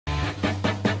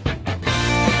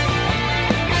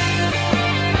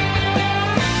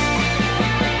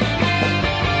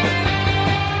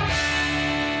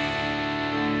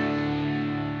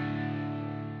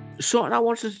something I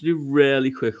wanted to do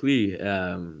really quickly.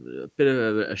 A bit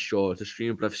of a shorter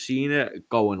stream, but I've seen it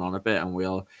going on a bit, and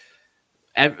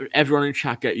everyone in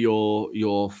chat get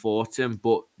your thoughts in.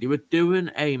 But they were doing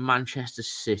a Manchester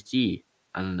City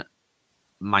and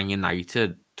Man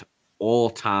United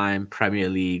all-time Premier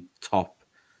League top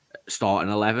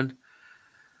starting 11.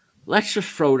 Let's just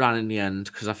throw that in the end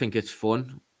because I think it's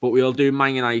fun. But we'll do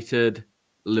Man United,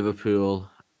 Liverpool,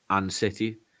 and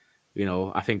City.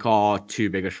 I think our two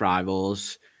biggest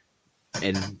rivals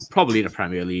in probably the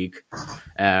Premier League.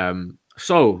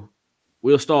 So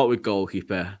we'll start with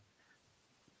goalkeeper.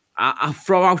 I'll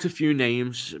throw out a few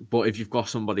names, but if you've got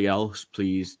somebody else,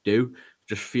 please do.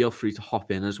 Just feel free to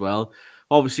hop in as well.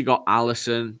 Obviously got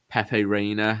Alisson, Pepe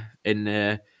Reina in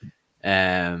there,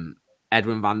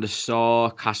 Edwin van der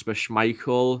Sar, Kasper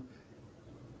Schmeichel,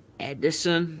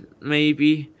 Edison,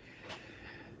 maybe.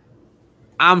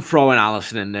 I'm throwing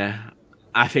Alisson in there.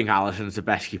 I think Alisson's the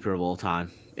best keeper of all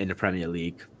time in the Premier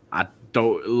League. I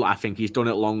think he's done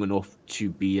it long enough to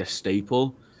be a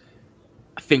staple.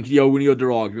 I think the only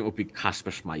other argument would be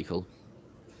Kasper Schmeichel.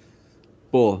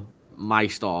 But my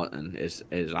starting is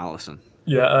Alisson.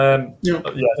 Yeah, I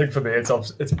think for me it's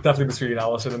definitely between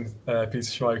Alisson and Peter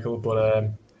Schmeichel, but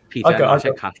I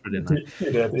said Kasper, didn't I?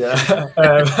 You did, yeah.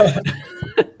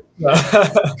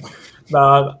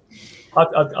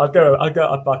 I'd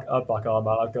back on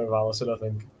that. I'd go with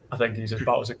Alisson. I think he's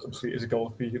about as complete as a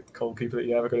goalkeeper that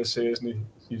you're ever going to see, isn't he?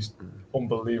 He's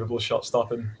unbelievable shot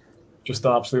stopping, just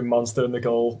an absolute monster in the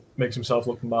goal. Makes himself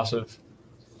look massive,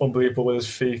 unbelievable with his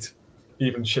feet.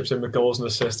 Even chips in with goals and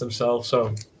assists himself.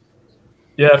 So,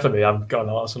 yeah, for me, I'm going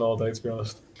Alisson all day, to be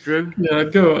honest. Drew? Yeah,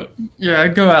 I'd go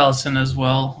Alisson as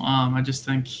well. I just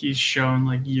think he's shown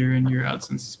like year in, year out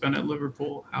since he's been at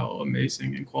Liverpool how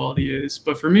amazing and quality he is.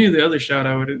 But for me, the other shout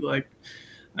I would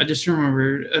I just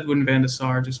remember Edwin van der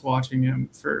Sar, just watching him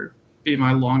for be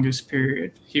my longest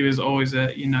period. He was always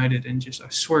at United, and I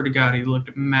swear to God, he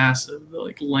looked massive,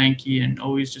 like lanky, and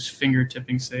always just finger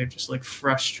tipping save, just like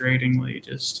frustratingly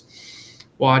just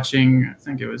watching. I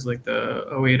think it was like the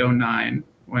 08-09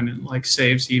 when like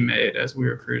saves he made as we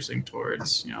were cruising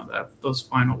towards those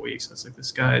final weeks. I was like,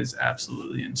 this guy is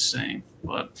absolutely insane.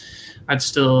 But I'd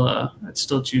still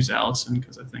choose Alisson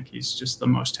because I think he's just the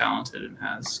most talented and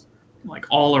has like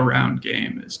all around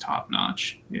game is top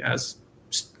notch. He has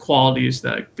qualities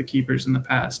that the keepers in the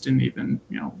past didn't even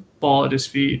ball at his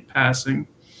feet, passing,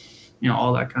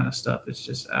 all that kind of stuff. It's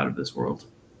just out of this world.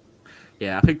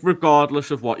 Yeah, I think regardless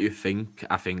of what you think,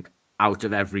 I think out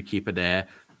of every keeper there,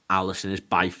 Alisson is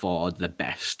by far the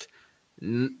best.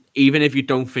 Even if you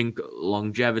don't think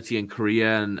longevity and career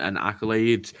and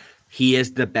accolades, he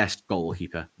is the best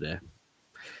goalkeeper there.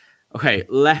 Okay,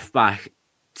 left back.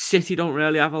 City don't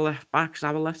really have a left back.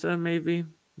 Zabaleta, maybe?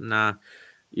 Nah.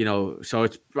 So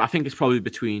I think it's probably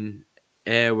between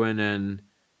Erwin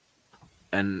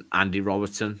and Andy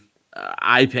Robertson.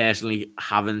 I personally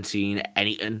haven't seen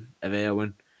anything of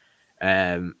Erwin.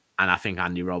 And I think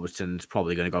Andy Robertson's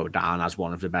probably going to go down as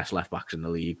one of the best left backs in the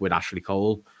league with Ashley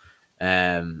Cole.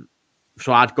 So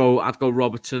I'd go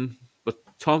Robertson. But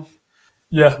Tom?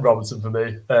 Yeah, Robertson for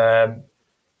me.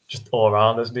 Just all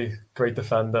around, isn't he? Great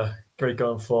defender, great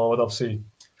going forward. Obviously,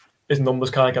 his numbers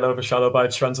kind of get overshadowed by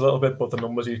Trent a little bit, but the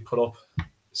numbers he's put up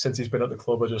since he's been at the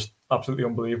club are just absolutely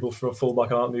unbelievable for a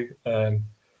fullback, aren't they?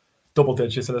 Double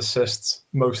digits in assists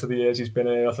most of the years he's been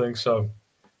here, I think. So,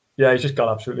 yeah, he's just got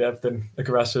absolutely everything.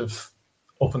 Aggressive,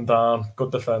 up and down,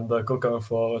 good defender, good going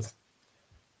forward.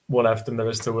 Won everything there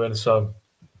is to win. So,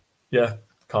 yeah,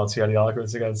 can't see any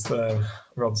arguments against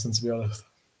Robinson, to be honest.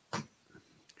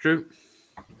 True.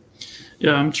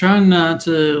 Yeah, I'm trying not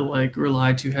to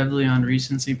rely too heavily on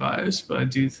recency bias, but I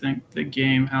do think the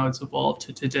game, how it's evolved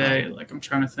to today, I'm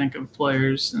trying to think of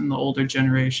players in the older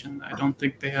generation. I don't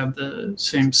think they have the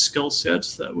same skill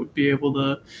sets that would be able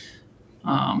to,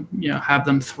 have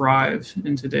them thrive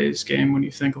in today's game when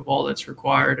you think of all that's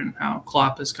required and how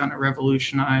Klopp has kind of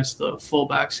revolutionized the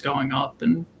fullbacks going up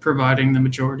and providing the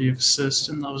majority of assists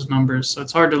in those numbers. So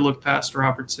it's hard to look past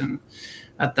Robertson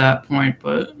at that point,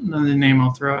 but another name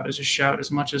I'll throw out as a shout, as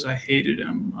much as I hated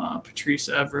him, Patrice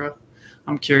Evra.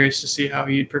 I'm curious to see how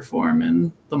he'd perform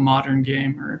in the modern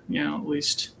game, or at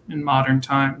least in modern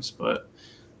times. But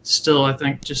still, I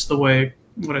think just the way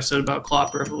what I said about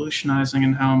Klopp revolutionizing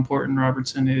and how important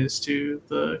Robertson is to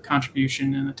the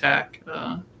contribution in attack,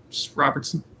 just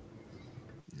Robertson.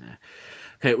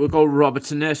 Okay, we'll go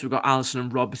Robertson there. So we've got Alisson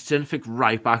and Robertson. I think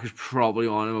right back is probably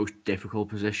one of the most difficult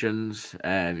positions.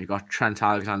 You've got Trent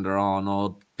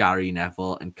Alexander-Arnold, Gary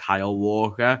Neville, and Kyle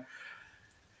Walker.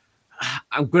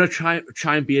 I'm gonna try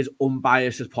and be as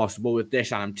unbiased as possible with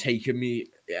this, and I'm taking me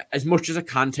as much as I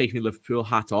can take me Liverpool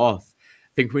hat off.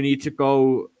 I think we need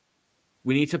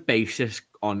to base this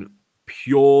on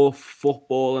pure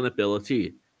football and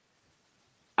ability,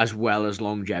 as well as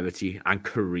longevity and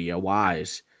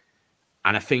career-wise.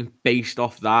 And I think based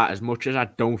off that, as much as I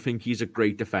don't think he's a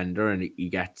great defender and he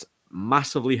gets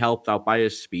massively helped out by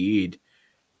his speed,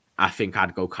 I think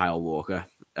I'd go Kyle Walker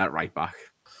at right back.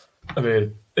 I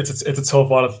mean, it's a tough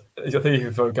one. I think you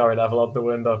can throw Gary Neville out the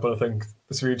window, but I think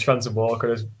between Trent and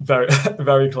Walker is very,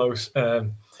 very close.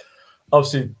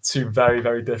 Obviously, two very,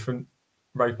 very different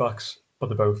right backs, but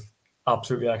they're both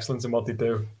absolutely excellent in what they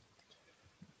do.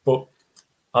 But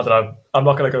I don't know. I'm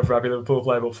not going to go for every Liverpool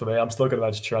player, but for me, I'm still going to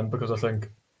edge Trent because I think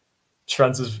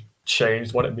Trent has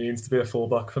changed what it means to be a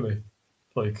fullback for me.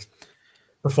 Like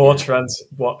before Trent,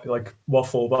 what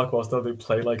fullback was there who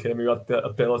played like him, who had the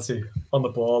ability on the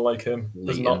ball like him?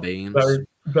 There's not very,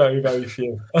 very, very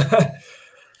few.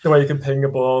 The way you can ping a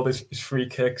ball, his free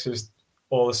kicks,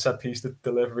 all the set piece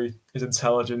delivery, his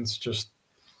intelligence. Just,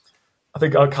 I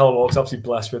think Kyle Walker's obviously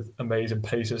blessed with amazing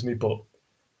pace, isn't he? But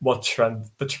what Trent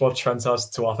has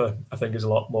to offer, I think, is a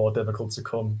lot more difficult to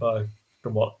come by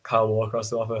than what Kyle Walker has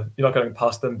to offer. You're not getting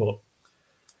past him, but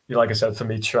like I said, for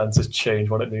me, Trent has changed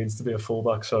what it means to be a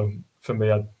fullback. So for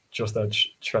me, I'd just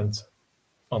edge Trent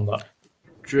on that.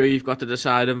 Drew, you've got to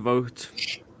decide and vote.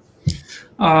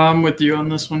 I'm with you on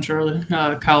this one, Charlie.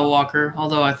 Kyle Walker,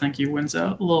 although I think he wins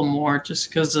out a little more just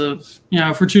because of,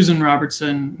 if we're choosing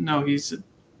Robertson, no, he's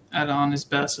on his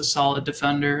best, a solid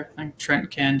defender. I think Trent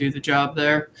can do the job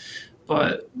there,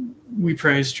 but we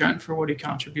praise Trent for what he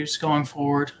contributes going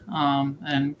forward.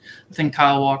 And I think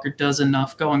Kyle Walker does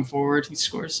enough going forward. He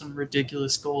scores some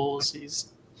ridiculous goals.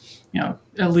 He's,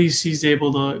 at least he's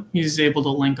able to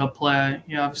link up play.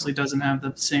 He obviously doesn't have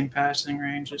the same passing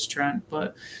range as Trent,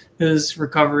 but his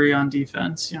recovery on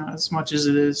defense, as much as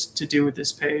it is to do with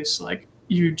his pace, like,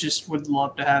 you just would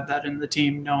love to have that in the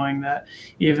team, knowing that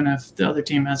even if the other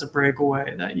team has a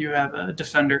breakaway, that you have a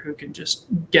defender who can just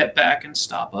get back and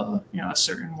stop a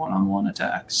certain one-on-one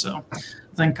attack. So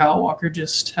I think Kyle Walker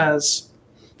just has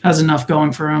enough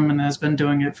going for him and has been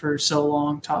doing it for so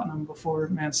long, Tottenham before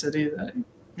Man City,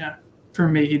 that, for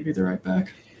me, he'd be the right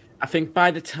back. I think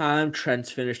by the time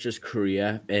Trent's finished his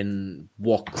career in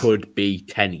what could be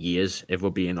 10 years, if we're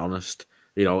being honest,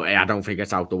 I don't think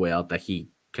it's out the world that he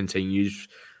continues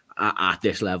at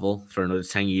this level for another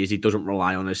 10 years. He doesn't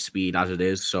rely on his speed as it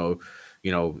is. So,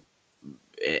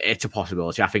 it's a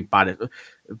possibility. I think by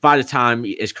the time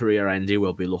his career ends, he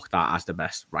will be looked at as the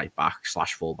best right back /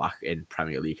 fullback in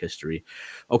Premier League history.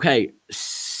 Okay,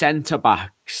 centre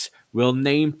backs. We'll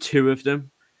name two of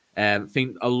them.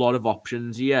 Think a lot of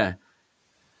options here.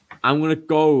 I'm going to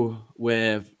go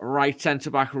with right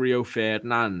centre back Rio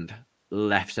Ferdinand,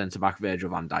 left centre back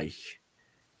Virgil van Dijk.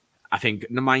 I think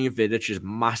Nemanja Vidic is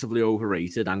massively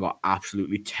overrated and got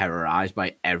absolutely terrorised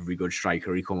by every good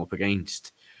striker he come up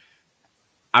against.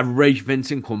 I rate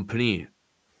Vincent Kompany,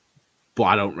 but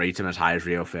I don't rate him as high as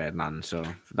Rio Ferdinand. So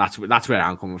that's where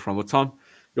I'm coming from. But Tom,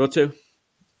 your two?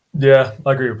 Yeah,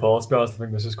 I agree with Paul. To be honest, I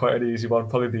think this is quite an easy one,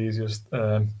 probably the easiest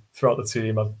throughout the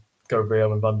team. I'd go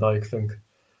Rio and Van Dijk. I think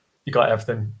you got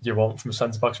everything you want from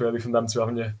centre backs really from them two,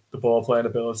 haven't you? The ball playing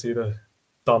ability, the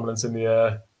dominance in the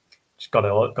air. Got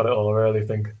it all really. I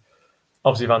think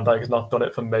obviously Van Dijk has not done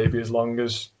it for maybe as long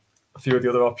as a few of the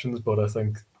other options, but I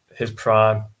think his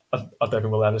prime, I don't think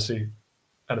we'll ever see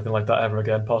anything like that ever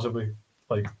again, possibly.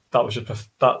 Like that was just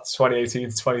that 2018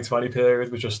 to 2020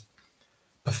 period was just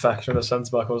perfection as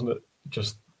centre back, wasn't it?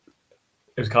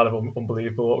 It was kind of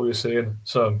unbelievable what we were seeing.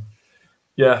 So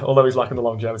yeah, although he's lacking the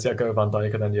longevity, I'd go Van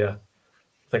Dijk, and then I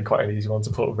think quite an easy one to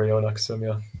put Rio next to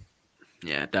him.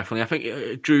 Yeah, definitely. I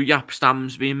think Drew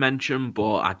Yapstam's being mentioned,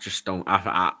 but I just don't.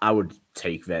 I would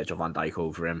take Virgil van Dijk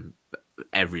over him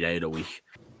every day of the week.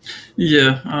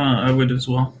 Yeah, I would as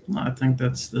well. I think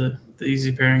that's the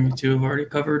easy pairing the two have already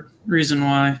covered. Reason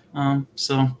why.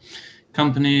 So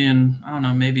Kompany and I don't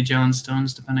know, maybe John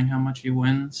Stones, depending how much he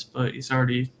wins, but he's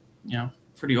already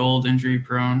pretty old, injury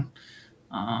prone.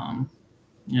 I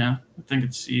think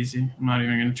it's easy. I'm not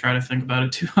even going to try to think about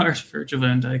it too hard. Virgil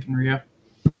van Dijk and Rio.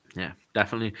 Yeah,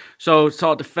 definitely. So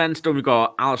defence done. We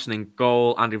got Alisson in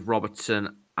goal, Andy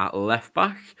Robertson at left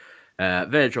back,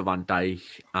 Virgil van Dijk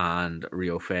and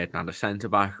Rio Ferdinand at centre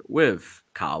back, with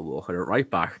Kyle Walker at right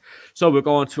back. So we're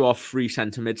going to our three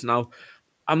centre mids now.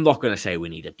 I'm not going to say we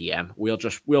need a DM.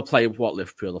 We'll play what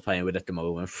Liverpool are playing with at the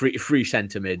moment. Three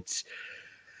centre mids.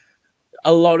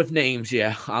 A lot of names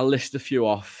here. I'll list a few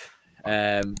off.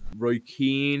 Roy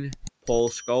Keane, Paul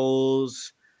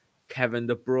Scholes, Kevin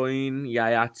De Bruyne,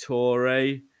 Yaya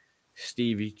Toure,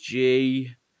 Stevie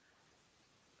G.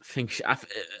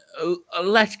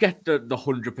 Let's get the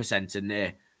 100% in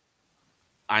there.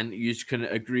 And you can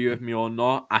agree with me or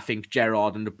not. I think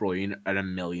Gerrard and De Bruyne are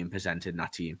 1,000,000% in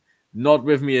that team. Nod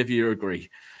with me if you agree.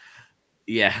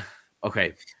 Yeah.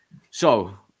 Okay.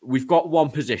 So we've got one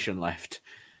position left.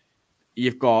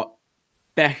 You've got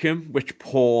Beckham, which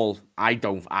Paul, I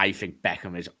think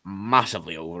Beckham is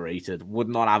massively overrated. Would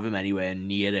not have him anywhere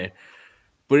near it.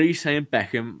 But he's saying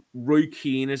Beckham. Roy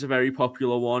Keane is a very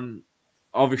popular one.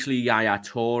 Obviously, Yaya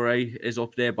Toure is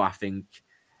up there, but I think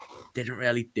didn't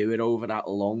really do it over that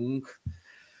long.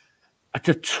 It's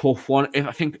a tough one.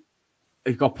 I think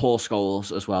you've got Paul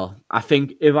Scholes as well. I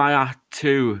think if I had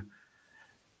to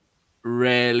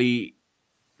really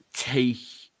take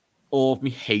all of my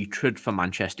hatred for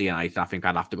Manchester United, I think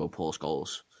I'd have to go Paul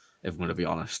Scholes, if I'm going to be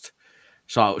honest.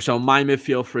 So my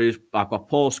midfield three is I've got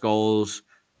Paul Scholes,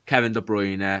 Kevin De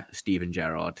Bruyne, Steven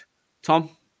Gerrard. Tom?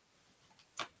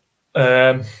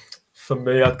 For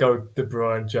me, I'd go De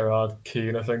Bruyne, Gerrard,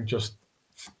 Keane. I think just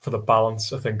for the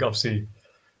balance. I think obviously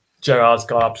Gerrard's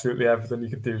got absolutely everything. You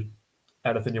can do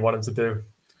anything you want him to do.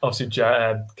 Obviously,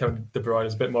 Kevin De Bruyne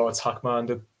is a bit more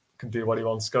attack-minded, can do what he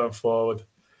wants going forward.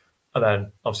 And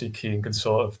then obviously Keane can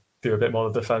sort of do a bit more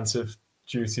of the defensive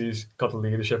duties, got the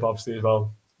leadership obviously as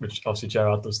well, which obviously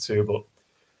Gerrard does too. But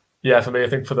yeah, for me, I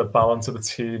think for the balance of the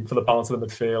team, for the balance of the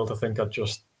midfield, I think I'd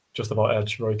just about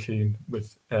edge Roy Keane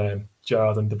with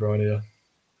Gerrard and De Bruyne here.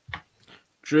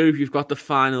 Drew, you've got the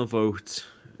final vote.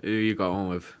 Who are you going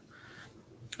with?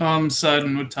 I'm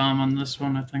siding with Tom on this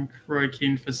one. I think Roy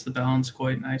Keane fits the balance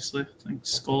quite nicely. I think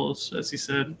Scholes, as he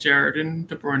said, Gerrard and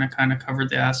De Bruyne kind of covered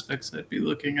the aspects I'd be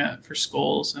looking at for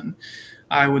Scholes, and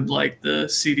I would like the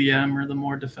CDM or the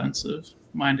more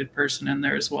defensive-minded person in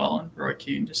there as well, and Roy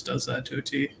Keane just does that to a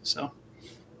T. So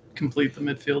complete the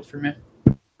midfield for me.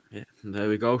 Yeah, there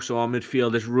we go. So our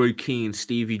midfield is Roy Keane,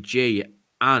 Stevie G,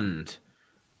 and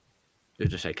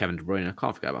just say Kevin De Bruyne. I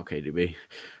can't forget about KDB.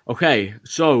 Okay,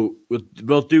 so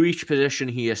we'll do each position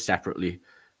here separately.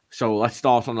 So let's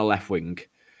start on the left wing.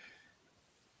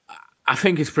 I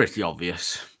think it's pretty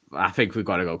obvious. I think we've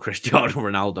got to go Cristiano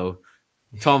Ronaldo.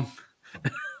 Tom?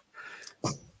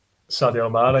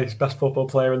 Sadio Mane, he's best football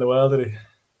player in the world, isn't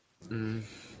he?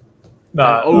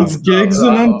 Is Giggs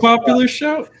an unpopular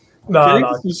shout?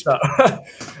 No, he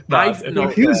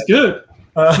was good.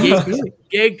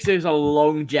 Giggs is a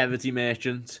longevity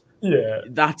merchant. Yeah.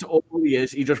 That's all he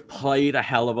is. He just played a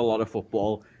hell of a lot of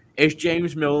football. Is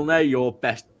James Milner your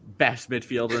best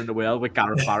midfielder in the world with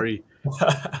Gareth Barry?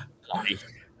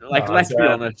 Let's be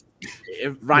honest.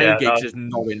 Ryan Giggs is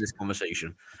not in this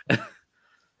conversation.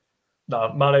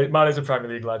 No, Mane's a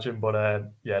Premier League legend, but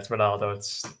it's Ronaldo. I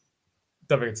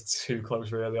don't think it's too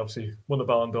close, really. Obviously, won the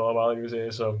Ballon d'Or while he was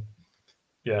here, so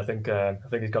yeah, I think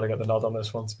he's got to get the nod on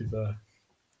this one. To be fair,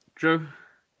 True.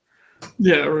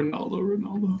 Yeah,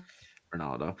 Ronaldo.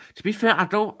 To be fair,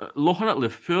 looking at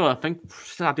Liverpool, I think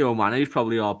Sadio Mane is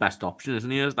probably our best option,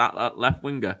 isn't he? As that left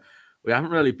winger, we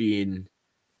haven't really been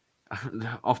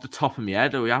off the top of my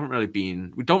head. We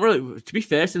don't really. To be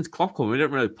fair, since Klopp came, we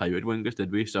didn't really play with wingers,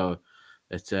 did we? So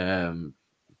it's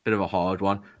bit of a hard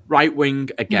one. Right wing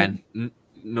again,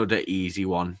 another easy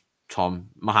one. Tom,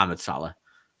 Mohamed Salah.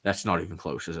 That's not even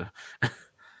close, is it?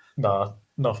 No,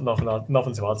 nothing to add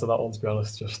to that one. To be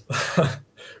honest, just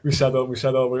we said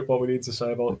what we need to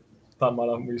say about that man,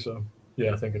 haven't we? So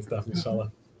yeah, I think it's definitely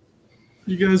Salah.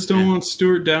 You guys don't want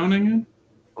Stuart Downing in?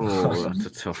 Oh, that's a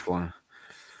tough one.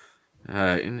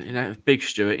 Big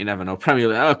Stuart, you never know. Premier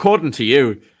League, according to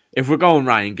you, if we're going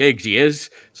Ryan Giggs, he is.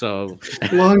 So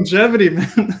longevity,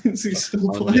 man. Is he still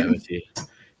longevity.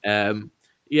 Playing?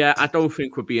 Yeah, I don't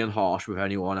think we're being harsh with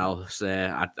anyone else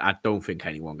there. I don't think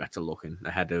anyone gets a look in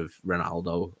ahead of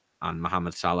Ronaldo and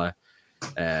Mohamed Salah.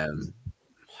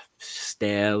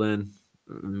 Sterling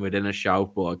within a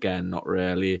shout, but again, not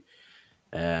really.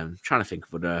 Trying to think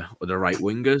of the right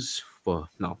wingers, but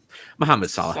no. Mohamed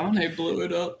Salah. Sane blew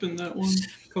it up in that one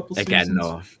couple again, seasons.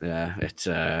 no. Yeah, it's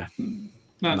not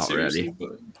really.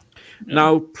 But, yeah.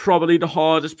 Now, probably the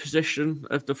hardest position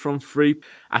of the front three.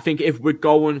 I think if we're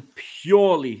going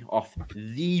purely off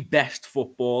the best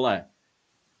footballer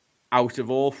out of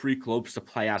all three clubs to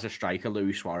play as a striker,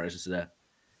 Luis Suarez is there.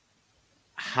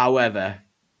 However,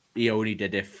 he only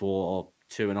did it for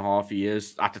 2.5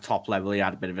 years. At the top level, he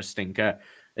had a bit of a stinker.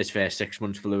 His first 6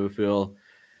 months for Liverpool,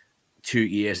 2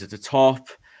 years at the top.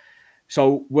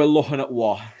 So we're looking at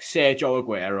what? Sergio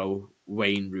Aguero,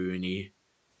 Wayne Rooney,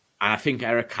 and I think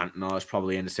Eric Cantona is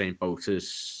probably in the same boat as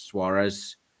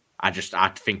Suarez. I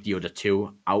think the other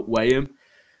two outweigh him.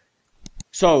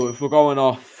 So if we're going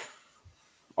off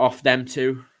them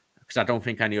two, because I don't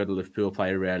think any other Liverpool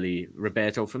player really.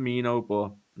 Roberto Firmino,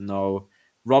 but no.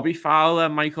 Robbie Fowler,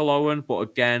 Michael Owen, but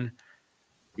again,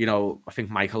 you know, I think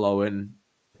Michael Owen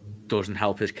doesn't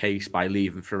help his case by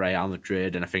leaving for Real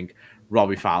Madrid, and I think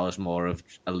Robbie Fowler's more of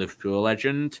a Liverpool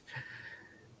legend.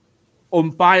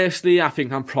 Unbiasedly, I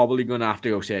think I'm probably going to have to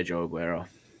go Sergio Aguero.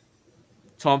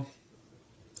 Tom?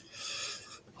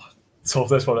 Tough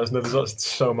this one, isn't it? There's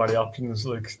so many options.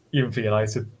 Like, even for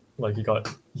United, like, you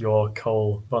got York,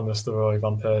 Cole, Van Nistelrooy,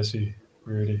 Van Persie,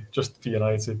 Rudy, just for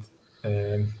United.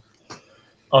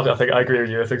 I think I agree with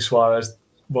you. I think Suarez,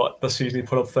 the season he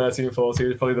put up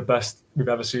 13-14 is probably the best we've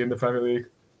ever seen in the Premier League.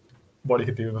 What he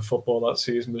could do with a football that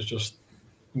season was just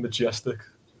majestic.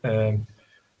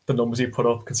 The numbers he put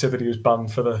up, considering he was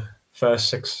banned for the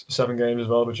first 6-7 games as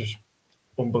well, which is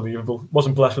unbelievable.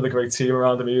 Wasn't blessed with a great team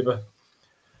around him either.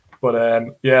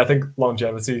 But yeah, I think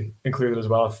longevity included as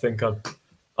well. I think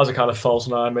as a kind of false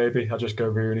nine, maybe I'd just go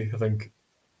Rooney. I think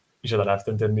he should have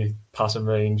everything, didn't he? Passing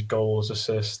range, goals,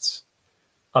 assists.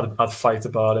 I'd fight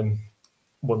about him.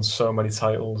 Won so many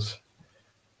titles.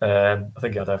 I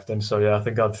think he had everything. So yeah, I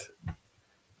think I'd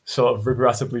sort of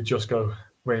regrettably just go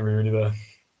Wayne Rooney there.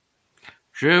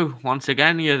 Drew, once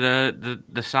again, you're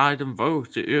the side and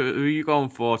vote. Who are you going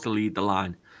for to lead the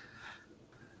line?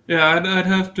 Yeah, I'd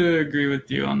have to agree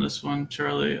with you on this one,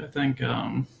 Charlie. I think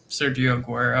Sergio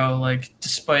Aguero, like,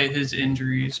 despite his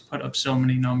injuries, put up so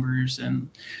many numbers, and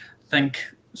I think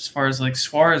as far as like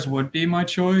Suarez would be my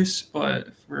choice, but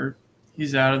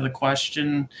he's out of the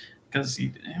question because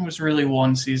it was really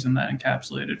one season that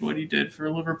encapsulated what he did for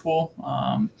Liverpool.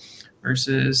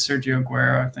 Versus Sergio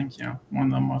Aguero, I think, you know, one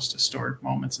of the most historic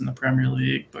moments in the Premier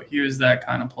League. But he was that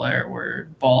kind of player where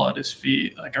ball at his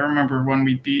feet. Like, I remember when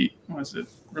we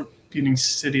beating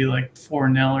City like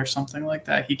 4-0 or something like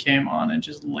that. He came on and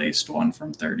just laced one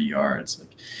from 30 yards.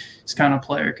 Like, this kind of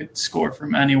player could score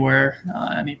from anywhere,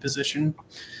 any position,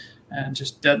 and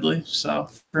just deadly. So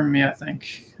for me, I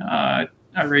think I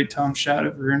rate Tom's shout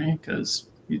of Rooney because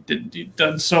he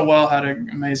done so well, had an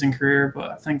amazing career,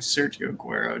 but I think Sergio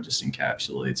Aguero just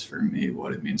encapsulates for me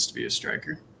what it means to be a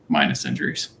striker, minus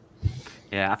injuries.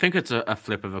 Yeah, I think it's a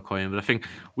flip of a coin, but I think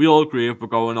we all agree if we're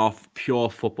going off pure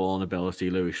football and ability,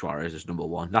 Luis Suarez is number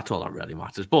one. That's all that really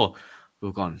matters. But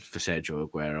we've gone for Sergio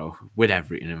Aguero with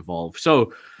everything involved.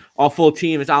 So our full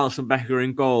team is Alisson Becker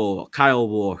in goal, Kyle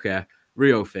Walker,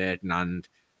 Rio Ferdinand,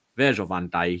 Virgil van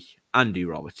Dijk, Andy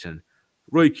Robertson,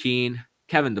 Roy Keane,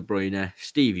 Kevin De Bruyne,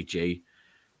 Stevie G,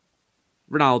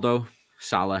 Ronaldo,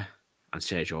 Salah, and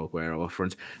Sergio Aguero up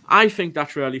front. I think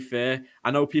that's really fair.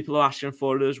 I know people are asking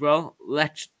for it as well.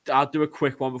 I'll do a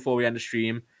quick one before we end the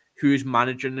stream. Who's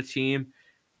managing the team?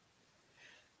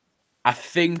 I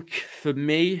think for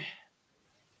me,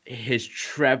 his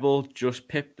treble just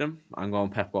pipped him. I'm going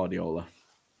Pep Guardiola.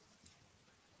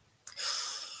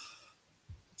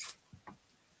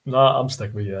 No, I'm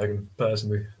sticking with Jurgen,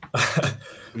 personally.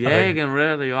 Jurgen,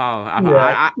 really? Wow.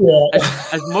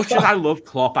 As much as I love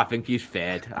Klopp, I think he's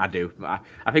fared. I do.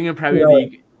 I think in Premier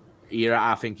League era,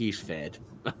 I think he's fared.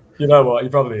 You know what? He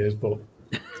probably is, but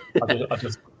I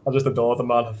just adore the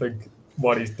man. I think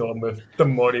what he's done with the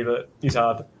money that he's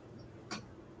had.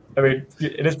 I mean,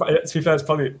 it is. To be fair, I'd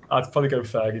probably go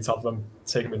Fergie top of them,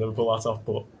 taking me Liverpool hat off.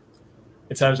 But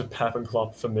in terms of Pep and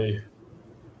Klopp, for me,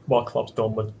 what Klopp's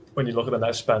done with, when you look at the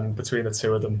net spend between the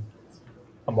two of them,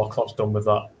 and what Klopp's done with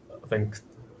that, I think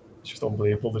it's just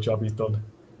unbelievable, the job he's done.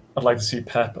 I'd like to see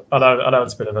Pep. I know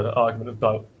it's a bit of an argument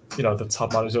about, you know, the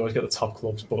top managers always get the top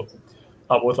clubs, but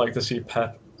I would like to see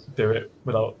Pep do it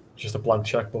without just a blank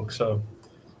checkbook. So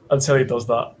until he does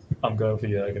that, I'm going for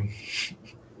Jurgen.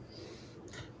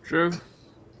 True.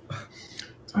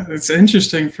 It's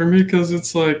interesting for me because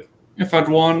it's like, if I'd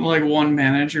want like one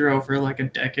manager over like a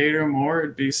decade or more,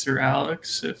 it'd be Sir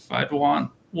Alex. If I'd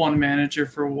want one manager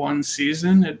for one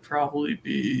season, it'd probably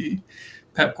be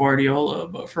Pep Guardiola.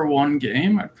 But for one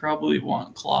game, I'd probably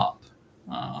want Klopp.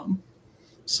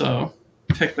 So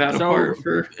pick that apart.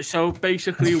 So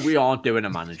basically, we aren't doing a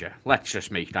manager. Let's just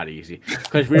make that easy.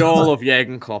 Because we all love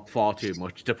Jurgen Klopp far too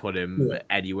much to put him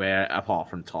anywhere apart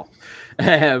from top.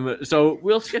 So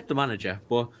we'll skip the manager.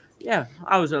 But yeah,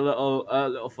 that was a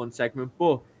little fun segment.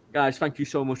 But guys, thank you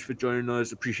so much for joining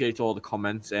us. Appreciate all the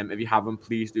comments. If you haven't,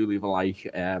 please do leave a like.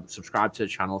 Subscribe to the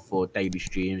channel for daily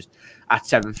streams at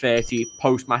 7:30,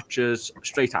 post matches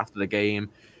straight after the game,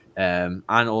 and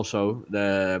also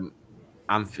the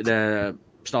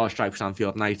Star Stripes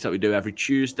Anfield nights that we do every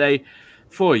Tuesday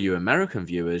for you American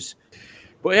viewers.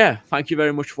 But yeah, thank you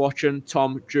very much for watching.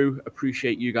 Tom, Drew,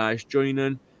 appreciate you guys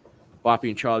joining. Barbie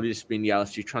and Charlie, this has been the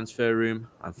LSG Transfer Room,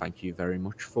 and thank you very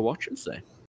much for watching today.